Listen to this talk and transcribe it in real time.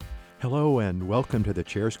Hello and welcome to the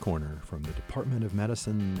Chair's Corner from the Department of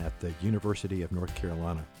Medicine at the University of North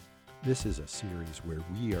Carolina. This is a series where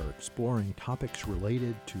we are exploring topics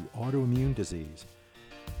related to autoimmune disease.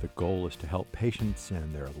 The goal is to help patients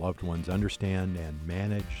and their loved ones understand and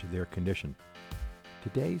manage their condition.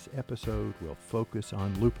 Today's episode will focus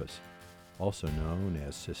on lupus, also known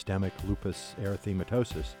as systemic lupus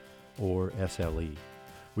erythematosus, or SLE.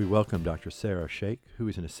 We welcome Dr. Sarah Sheikh, who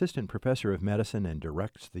is an assistant professor of medicine and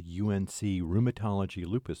directs the UNC Rheumatology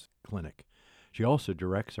Lupus Clinic. She also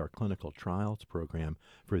directs our clinical trials program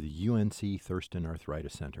for the UNC Thurston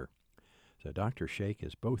Arthritis Center. So Dr. Sheikh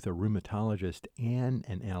is both a rheumatologist and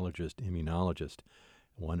an allergist immunologist.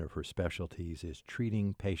 One of her specialties is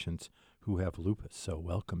treating patients who have lupus. So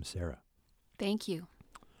welcome, Sarah. Thank you.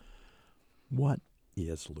 What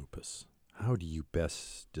is lupus? How do you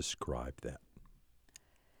best describe that?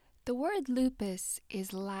 The word lupus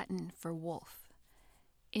is Latin for wolf.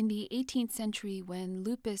 In the 18th century, when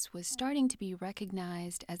lupus was starting to be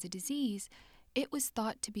recognized as a disease, it was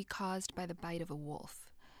thought to be caused by the bite of a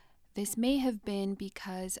wolf. This may have been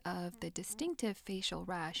because of the distinctive facial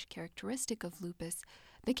rash characteristic of lupus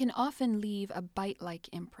that can often leave a bite-like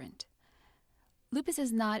imprint. Lupus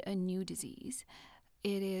is not a new disease.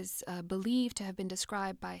 It is believed to have been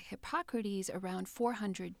described by Hippocrates around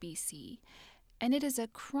 400 BC, and it is a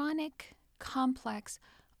chronic, complex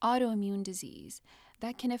autoimmune disease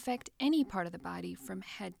that can affect any part of the body from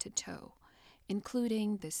head to toe,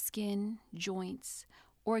 including the skin, joints,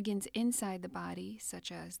 organs inside the body,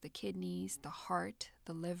 such as the kidneys, the heart,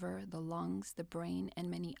 the liver, the lungs, the brain, and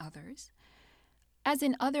many others. As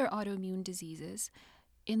in other autoimmune diseases,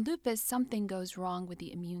 in lupus, something goes wrong with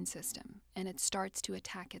the immune system, and it starts to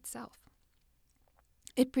attack itself.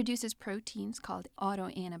 It produces proteins called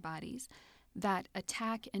autoantibodies that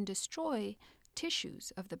attack and destroy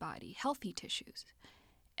tissues of the body, healthy tissues.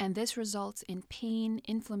 And this results in pain,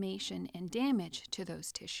 inflammation, and damage to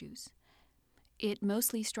those tissues. It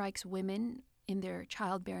mostly strikes women in their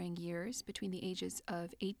childbearing years between the ages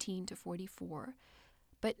of 18 to 44,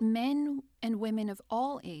 but men and women of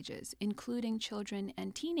all ages, including children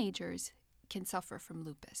and teenagers, can suffer from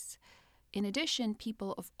lupus. In addition,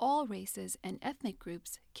 people of all races and ethnic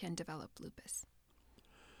groups can develop lupus.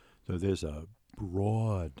 So there's a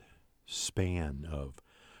broad span of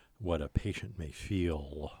what a patient may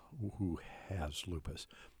feel who has lupus.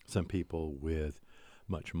 Some people with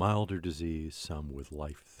much milder disease, some with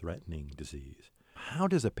life-threatening disease. How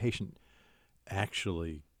does a patient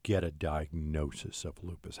actually get a diagnosis of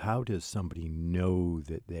lupus? How does somebody know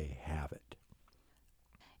that they have it?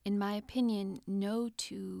 In my opinion, no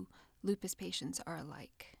two lupus patients are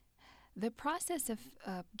alike. The process of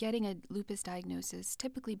getting a lupus diagnosis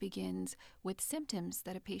typically begins with symptoms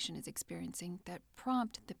that a patient is experiencing that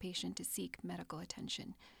prompt the patient to seek medical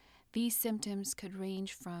attention. These symptoms could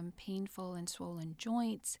range from painful and swollen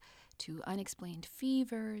joints to unexplained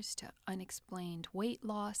fevers to unexplained weight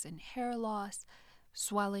loss and hair loss,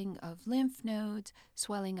 swelling of lymph nodes,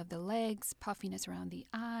 swelling of the legs, puffiness around the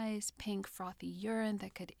eyes, pink frothy urine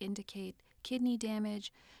that could indicate kidney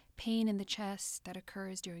damage, pain in the chest that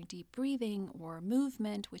occurs during deep breathing or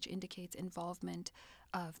movement, which indicates involvement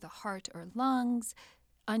of the heart or lungs,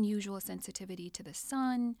 unusual sensitivity to the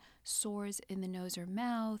sun, sores in the nose or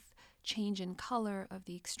mouth, change in color of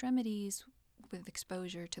the extremities with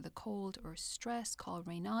exposure to the cold or stress called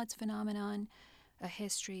Raynaud's phenomenon, a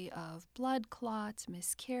history of blood clots,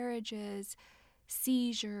 miscarriages,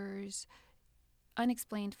 seizures,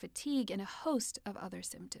 unexplained fatigue, and a host of other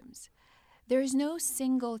symptoms. There is no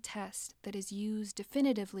single test that is used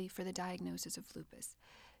definitively for the diagnosis of lupus.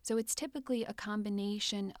 So it's typically a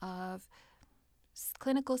combination of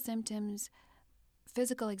clinical symptoms,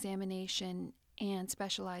 physical examination, and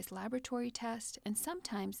specialized laboratory tests, and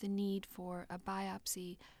sometimes the need for a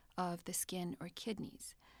biopsy of the skin or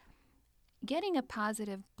kidneys. Getting a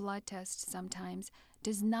positive blood test sometimes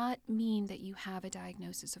does not mean that you have a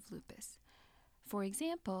diagnosis of lupus. For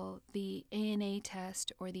example, the ANA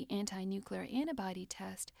test or the anti-nuclear antibody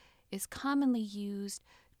test is commonly used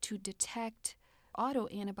to detect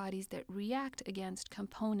autoantibodies that react against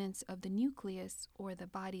components of the nucleus or the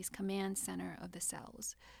body's command center of the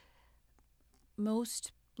cells.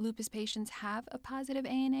 Most lupus patients have a positive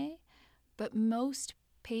ANA, but most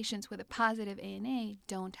patients with a positive ANA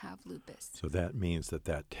don't have lupus. So that means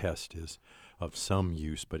that test is of some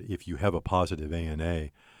use, but if you have a positive ANA,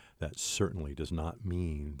 that certainly does not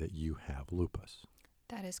mean that you have lupus.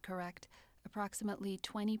 That is correct. Approximately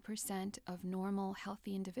 20% of normal,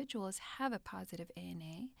 healthy individuals have a positive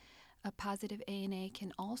ANA. A positive ANA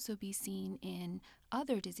can also be seen in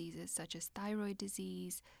other diseases such as thyroid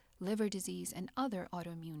disease, liver disease, and other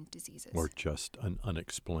autoimmune diseases. Or just an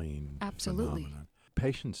unexplained Absolutely. phenomenon.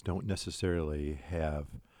 Patients don't necessarily have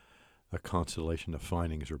a constellation of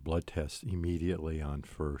findings or blood tests immediately on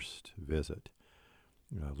first visit.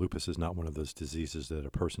 Lupus is not one of those diseases that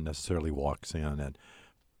a person necessarily walks in and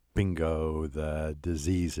bingo, the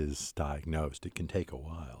disease is diagnosed. It can take a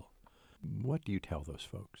while. What do you tell those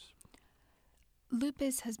folks?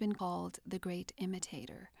 Lupus has been called the great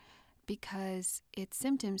imitator because its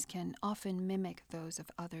symptoms can often mimic those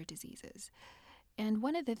of other diseases. And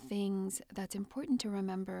one of the things that's important to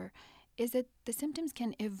remember is that the symptoms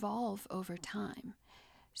can evolve over time.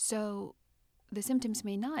 So the symptoms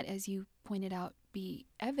may not, as you pointed out, be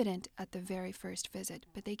evident at the very first visit,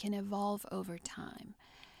 but they can evolve over time.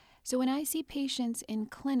 So when I see patients in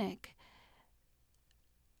clinic,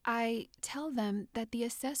 I tell them that the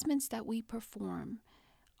assessments that we perform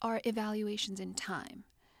are evaluations in time.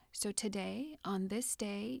 So today, on this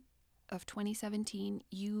day of 2017,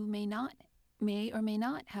 you may or may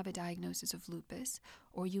not have a diagnosis of lupus,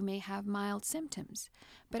 or you may have mild symptoms.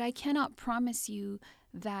 But I cannot promise you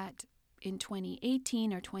that in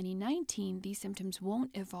 2018 or 2019, these symptoms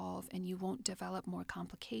won't evolve and you won't develop more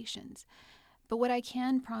complications. But what I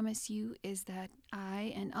can promise you is that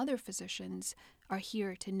I and other physicians are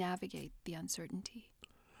here to navigate the uncertainty.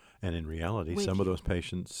 And in reality, some of those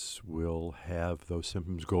patients will have those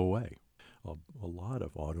symptoms go away. A lot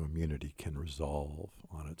of autoimmunity can resolve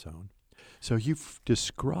on its own. So you've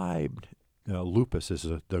described lupus as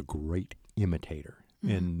the great imitator.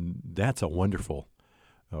 Mm-hmm. And that's a wonderful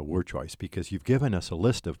word choice because you've given us a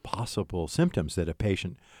list of possible symptoms that a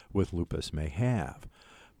patient with lupus may have.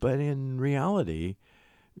 But in reality,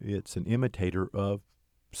 it's an imitator of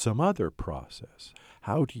some other process.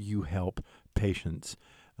 How do you help patients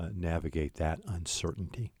navigate that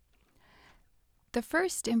uncertainty? The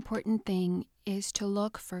first important thing is to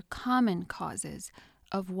look for common causes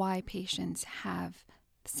of why patients have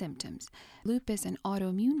symptoms. Lupus and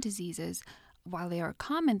autoimmune diseases, while they are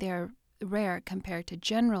common, they're rare compared to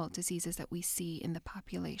general diseases that we see in the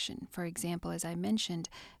population. For example, as I mentioned,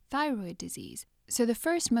 thyroid disease. So the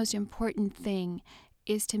first most important thing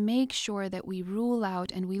is to make sure that we rule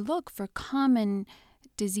out and we look for common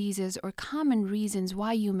diseases or common reasons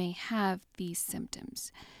why you may have these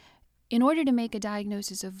symptoms. In order to make a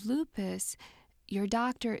diagnosis of lupus, your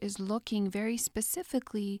doctor is looking very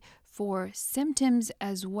specifically for symptoms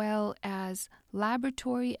as well as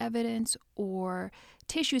laboratory evidence or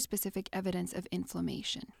tissue-specific evidence of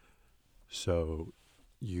inflammation. So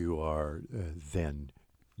you are then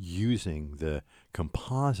using the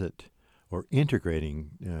composite or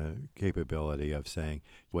integrating capability of saying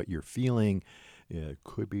what you're feeling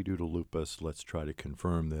could be due to lupus. Let's try to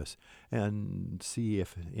confirm this and see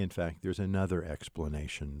if, in fact, there's another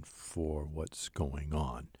explanation for what's going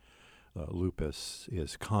on. Lupus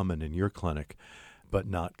is common in your clinic, but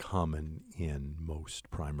not common in most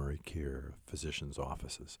primary care physicians'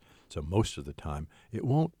 offices. So most of the time, it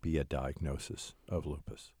won't be a diagnosis of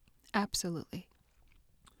lupus. Absolutely.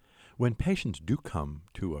 When patients do come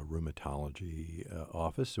to a rheumatology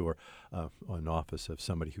office or an office of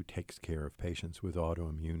somebody who takes care of patients with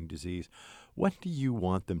autoimmune disease, what do you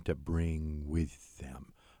want them to bring with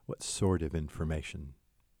them? What sort of information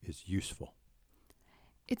is useful?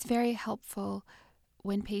 It's very helpful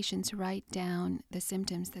when patients write down the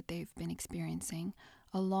symptoms that they've been experiencing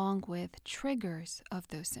along with triggers of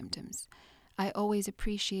those symptoms. I always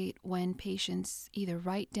appreciate when patients either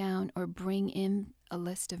write down or bring in a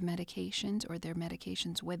list of medications or their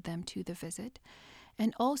medications with them to the visit,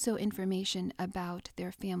 and also information about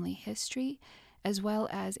their family history, as well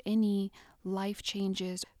as any life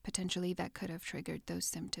changes potentially that could have triggered those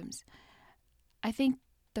symptoms. I think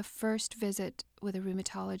the first visit with a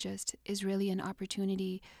rheumatologist is really an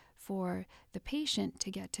opportunity for the patient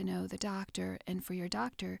to get to know the doctor and for your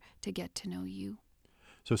doctor to get to know you.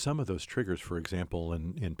 So some of those triggers, for example,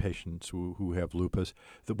 in patients who have lupus,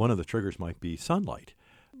 one of the triggers might be sunlight.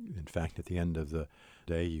 In fact, at the end of the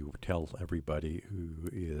day, you tell everybody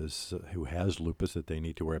who has lupus that they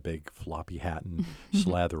need to wear a big floppy hat and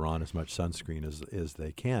slather on as much sunscreen as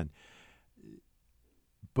they can.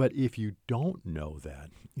 But if you don't know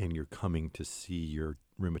that and you're coming to see your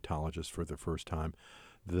rheumatologist for the first time,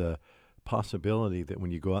 the possibility that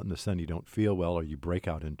when you go out in the sun you don't feel well or you break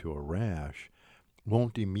out into a rash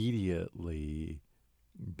won't immediately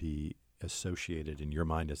be associated in your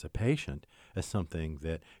mind as a patient as something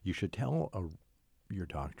that you should tell your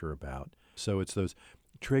doctor about. So it's those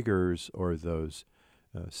triggers or those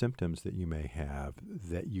symptoms that you may have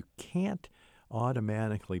that you can't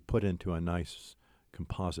automatically put into a nice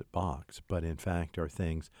composite box, but in fact are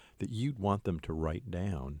things that you'd want them to write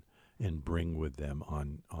down and bring with them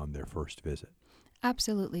on their first visit?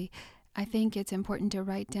 Absolutely. I think it's important to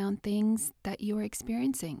write down things that you're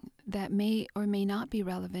experiencing that may or may not be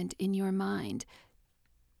relevant in your mind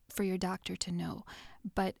for your doctor to know.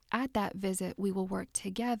 But at that visit, we will work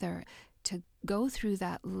together to go through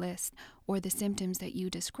that list or the symptoms that you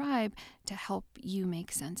describe to help you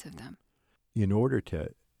make sense of them. In order to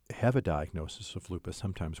have a diagnosis of lupus,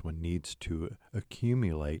 sometimes one needs to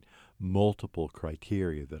accumulate multiple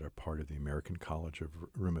criteria that are part of the American College of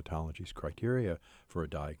Rheumatology's criteria for a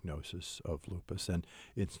diagnosis of lupus. And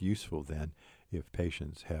it's useful then if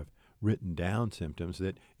patients have written down symptoms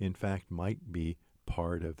that in fact might be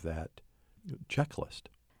part of that checklist.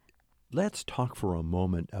 Let's talk for a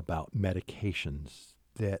moment about medications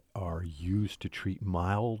that are used to treat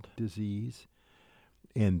mild disease,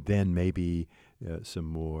 and then maybe some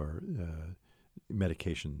more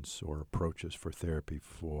medications or approaches for therapy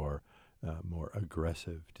for more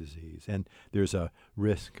aggressive disease. And there's a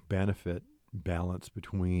risk-benefit balance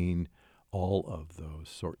between all of those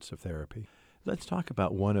sorts of therapy. Let's talk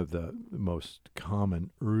about one of the most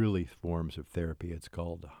common early forms of therapy. It's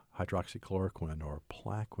called hydroxychloroquine or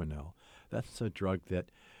Plaquenil. That's a drug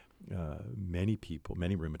that many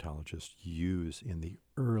rheumatologists use in the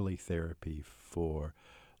early therapy for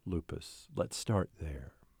lupus. Let's start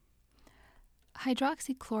there.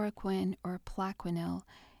 Hydroxychloroquine or Plaquenil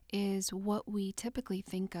is what we typically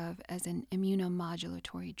think of as an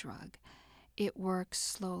immunomodulatory drug. It works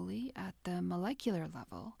slowly at the molecular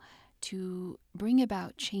level to bring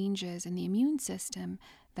about changes in the immune system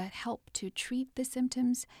that help to treat the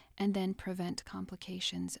symptoms and then prevent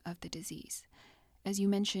complications of the disease. As you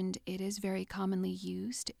mentioned, it is very commonly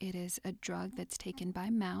used. It is a drug that's taken by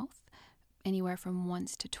mouth, anywhere from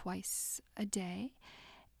once to twice a day,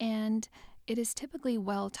 and it is typically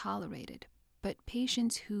well tolerated. But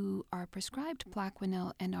patients who are prescribed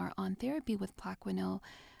Plaquenil and are on therapy with Plaquenil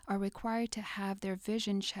are required to have their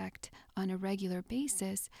vision checked on a regular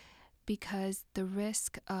basis because the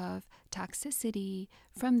risk of toxicity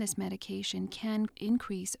from this medication can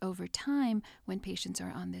increase over time when patients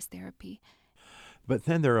are on this therapy. But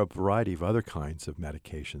then there are a variety of other kinds of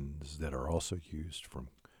medications that are also used, from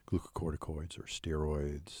glucocorticoids or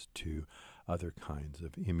steroids to other kinds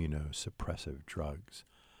of immunosuppressive drugs.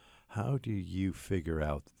 How do you figure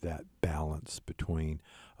out that balance between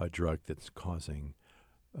a drug that's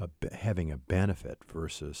having a benefit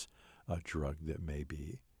versus a drug that may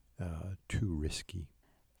be too risky?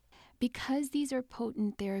 Because these are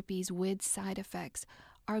potent therapies with side effects,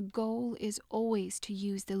 our goal is always to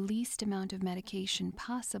use the least amount of medication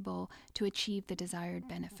possible to achieve the desired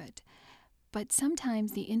benefit. But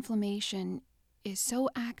sometimes the inflammation is so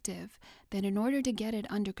active that in order to get it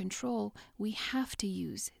under control, we have to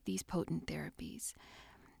use these potent therapies.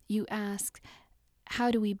 You ask,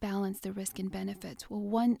 how do we balance the risk and benefits?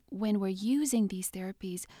 Well, when we're using these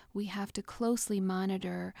therapies, we have to closely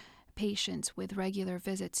monitor patients with regular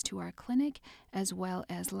visits to our clinic, as well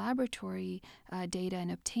as laboratory data and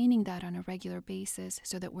obtaining that on a regular basis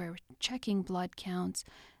so that we're checking blood counts,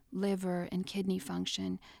 liver and kidney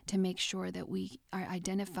function to make sure that we are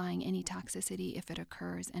identifying any toxicity if it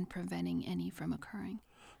occurs and preventing any from occurring.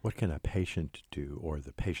 What can a patient do, or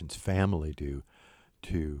the patient's family do,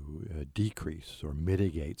 to decrease or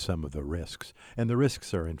mitigate some of the risks? And the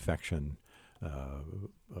risks are infection.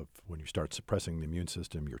 Of when you start suppressing the immune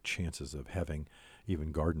system, your chances of having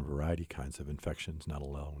even garden variety kinds of infections, not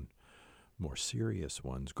alone more serious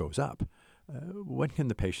ones, goes up. What can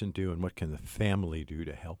the patient do and what can the family do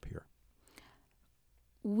to help here?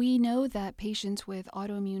 We know that patients with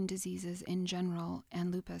autoimmune diseases in general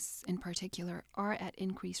and lupus in particular are at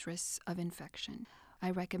increased risks of infection. I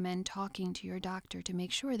recommend talking to your doctor to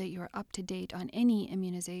make sure that you're up to date on any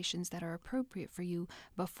immunizations that are appropriate for you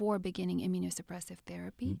before beginning immunosuppressive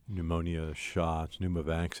therapy. Pneumonia shots,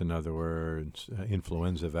 Pneumovax, in other words,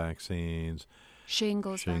 influenza vaccines,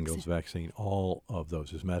 shingles vaccine, all of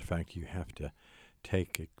those. As a matter of fact, you have to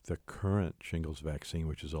take the current shingles vaccine,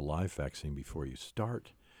 which is a live vaccine, before you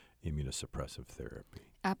start immunosuppressive therapy.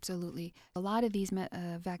 Absolutely. A lot of these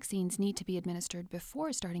vaccines need to be administered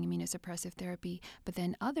before starting immunosuppressive therapy, but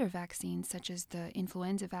then other vaccines, such as the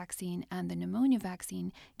influenza vaccine and the pneumonia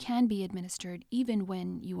vaccine, can be administered even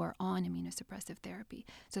when you are on immunosuppressive therapy.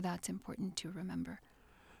 So that's important to remember.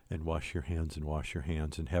 And wash your hands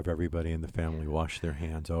and have everybody in the family wash their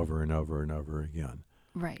hands over and over and over again.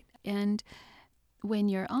 Right. And when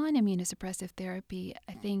you're on immunosuppressive therapy,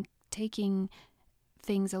 I think taking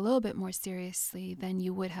things a little bit more seriously than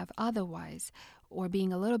you would have otherwise, or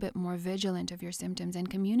being a little bit more vigilant of your symptoms and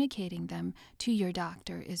communicating them to your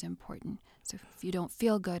doctor is important. So if you don't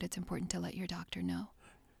feel good, it's important to let your doctor know.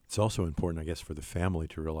 It's also important, I guess, for the family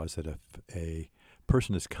to realize that if a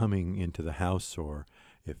person is coming into the house, or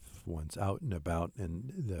if one's out and about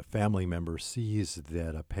and the family member sees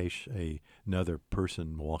that another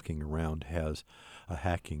person walking around has a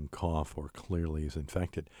hacking cough or clearly is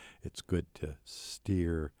infected, it's good to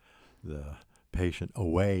steer the patient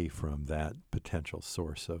away from that potential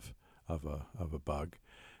source of a bug.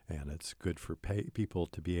 And it's good for people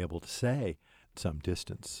to be able to say some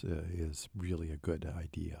distance is really a good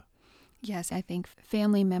idea. Yes, I think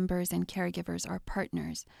family members and caregivers are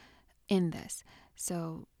partners in this.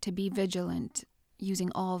 So to be vigilant using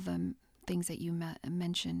all the things that you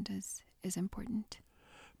mentioned is important.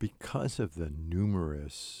 Because of the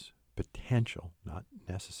numerous potential, not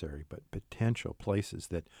necessary, but potential places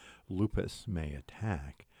that lupus may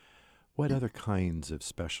attack, what other kinds of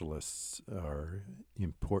specialists are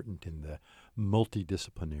important in the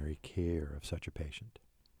multidisciplinary care of such a patient?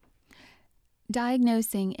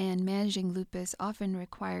 Diagnosing and managing lupus often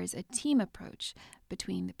requires a team approach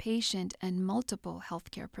between the patient and multiple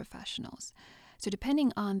healthcare professionals. So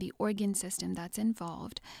depending on the organ system that's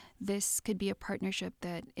involved, this could be a partnership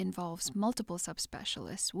that involves multiple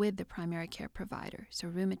subspecialists with the primary care provider. So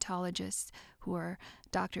rheumatologists, who are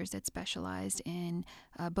doctors that specialize in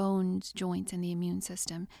bones, joints, and the immune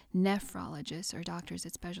system, nephrologists, or doctors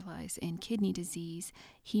that specialize in kidney disease,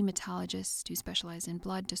 hematologists who specialize in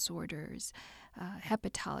blood disorders,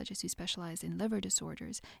 hepatologists who specialize in liver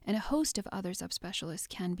disorders, and a host of other subspecialists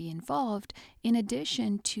can be involved, in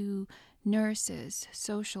addition to nurses,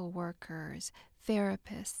 social workers,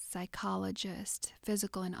 therapists, psychologists,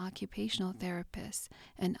 physical and occupational therapists,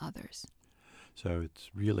 and others. So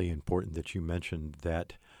it's really important that you mentioned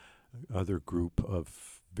that other group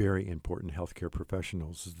of very important healthcare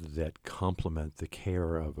professionals that complement the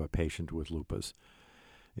care of a patient with lupus.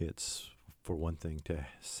 It's, for one thing, to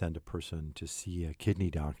send a person to see a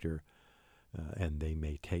kidney doctor, and they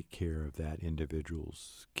may take care of that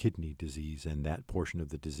individual's kidney disease and that portion of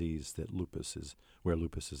the disease that where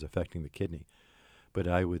lupus is affecting the kidney. But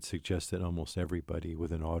I would suggest that almost everybody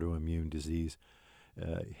with an autoimmune disease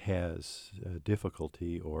has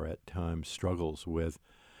difficulty or at times struggles with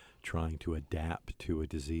trying to adapt to a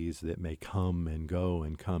disease that may come and go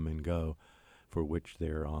and come and go, for which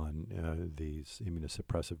they're on these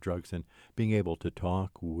immunosuppressive drugs, and being able to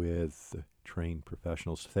talk with trained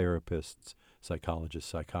professionals, therapists, psychologists,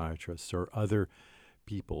 psychiatrists, or other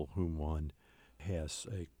people whom one has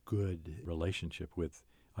a good relationship with,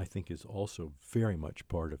 I think is also very much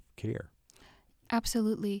part of care.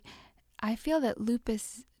 Absolutely. I feel that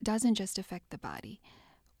lupus doesn't just affect the body.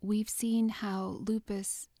 We've seen how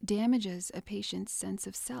lupus damages a patient's sense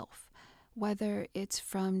of self, whether it's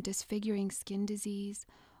from disfiguring skin disease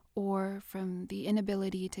or from the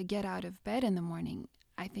inability to get out of bed in the morning.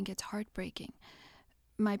 I think it's heartbreaking.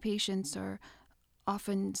 My patients are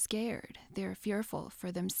often scared. They're fearful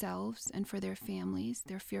for themselves and for their families.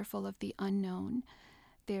 They're fearful of the unknown.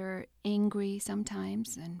 They're angry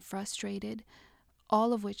sometimes and frustrated,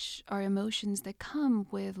 all of which are emotions that come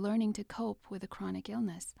with learning to cope with a chronic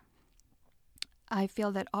illness. I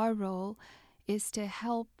feel that our role is to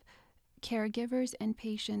help caregivers and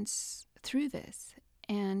patients through this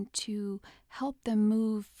and to help them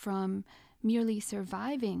move from merely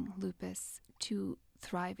surviving lupus to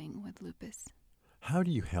thriving with lupus. How do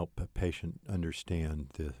you help a patient understand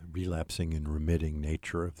the relapsing and remitting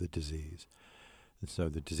nature of the disease? And so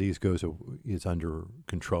the disease is under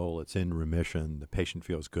control, it's in remission, the patient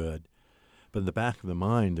feels good. But in the back of the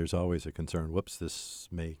mind, there's always a concern, whoops, this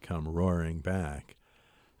may come roaring back.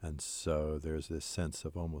 And so there's this sense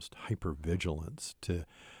of almost hypervigilance to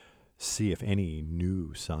see if any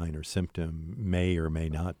new sign or symptom may or may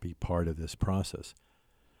not be part of this process.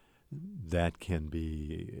 That can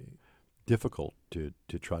be difficult to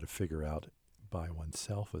try to figure out by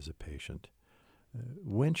oneself as a patient.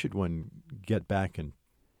 When should one get back in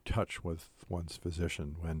touch with one's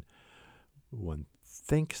physician? When one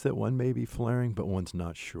thinks that one may be flaring, but one's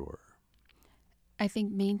not sure? I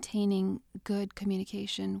think maintaining good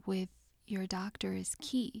communication with your doctor is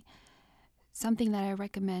key. Something that I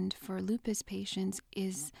recommend for lupus patients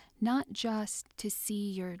is not just to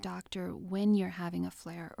see your doctor when you're having a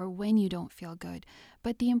flare or when you don't feel good,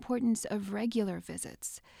 but the importance of regular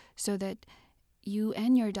visits so that you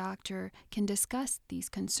and your doctor can discuss these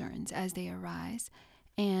concerns as they arise,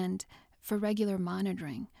 and for regular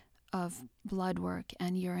monitoring of blood work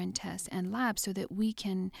and urine tests and labs so that we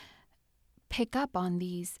can pick up on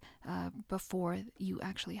these before you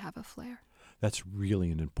actually have a flare. That's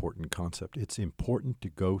really an important concept. It's important to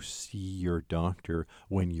go see your doctor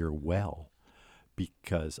when you're well,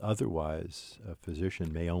 because otherwise a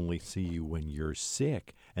physician may only see you when you're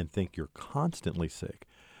sick and think you're constantly sick.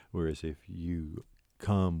 Whereas if you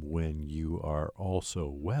come when you are also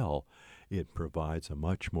well, it provides a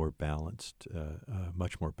much more balanced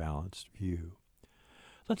view.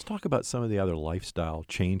 Let's talk about some of the other lifestyle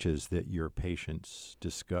changes that your patients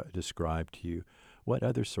describe to you. What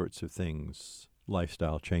other sorts of things,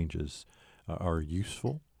 lifestyle changes, are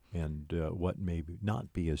useful, and what may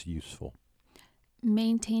not be as useful?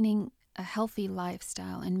 Maintaining a healthy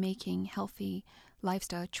lifestyle and making healthy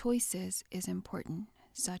lifestyle choices is important,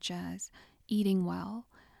 such as eating well,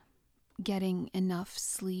 getting enough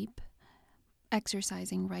sleep,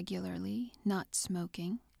 exercising regularly, not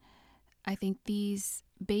smoking. I think these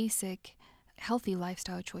basic healthy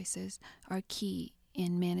lifestyle choices are key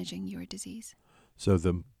in managing your disease. So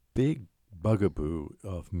the big bugaboo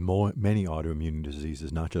of many autoimmune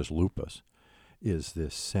diseases, not just lupus, is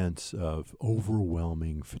this sense of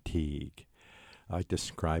overwhelming fatigue. I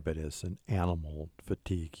describe it as an animal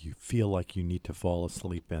fatigue. You feel like you need to fall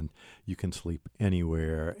asleep, and you can sleep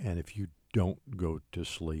anywhere, and if you don't go to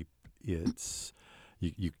sleep, it's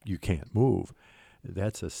you can't move.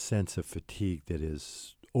 That's a sense of fatigue that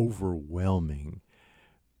is overwhelming.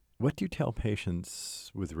 What do you tell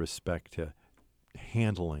patients with respect to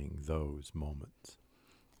handling those moments?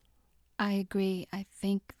 I agree. I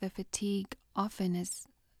think the fatigue often is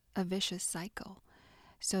a vicious cycle,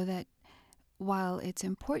 so that while it's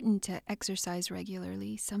important to exercise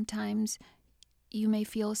regularly, sometimes you may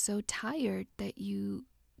feel so tired that you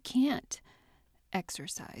can't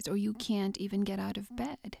exercise or you can't even get out of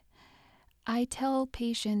bed. I tell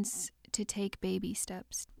patients to take baby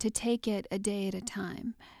steps, to take it a day at a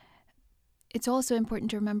time. It's also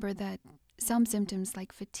important to remember that some symptoms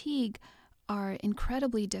like fatigue are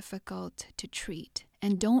incredibly difficult to treat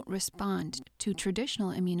and don't respond to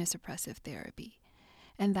traditional immunosuppressive therapy.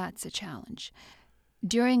 And that's a challenge.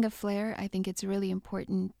 During a flare, I think it's really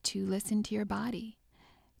important to listen to your body,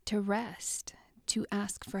 to rest, to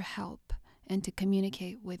ask for help, and to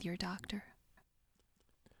communicate with your doctor.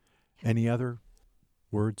 Any other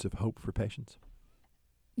words of hope for patients?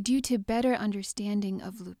 Due to better understanding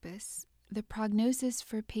of lupus, the prognosis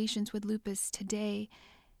for patients with lupus today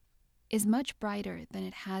is much brighter than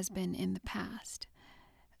it has been in the past.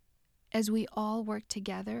 As we all work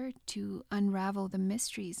together to unravel the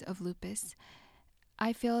mysteries of lupus,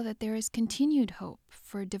 I feel that there is continued hope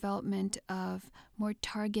for development of more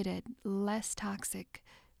targeted, less toxic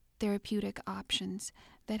therapeutic options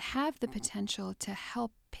that have the potential to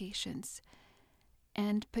help patients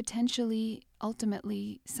and potentially,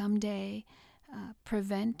 ultimately, someday,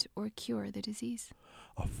 prevent or cure the disease.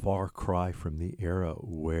 A far cry from the era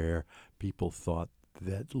where people thought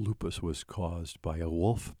that lupus was caused by a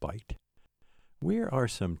wolf bite. Where are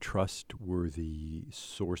some trustworthy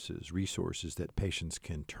resources that patients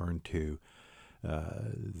can turn to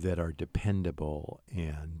that are dependable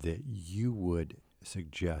and that you would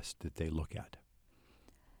suggest that they look at?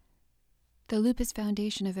 The Lupus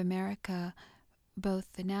Foundation of America,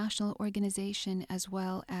 both the national organization as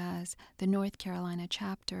well as the North Carolina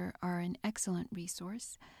chapter, are an excellent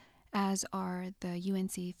resource, as are the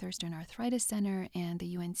UNC Thurston Arthritis Center and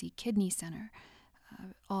the UNC Kidney Center.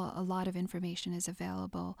 A lot of information is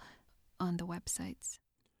available on the websites.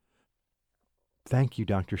 Thank you,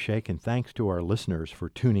 Dr. Sheikh, and thanks to our listeners for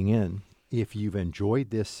tuning in. If you've enjoyed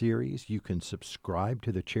this series, you can subscribe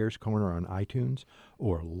to the Chair's Corner on iTunes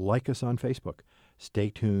or like us on Facebook. Stay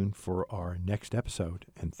tuned for our next episode,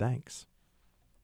 and thanks.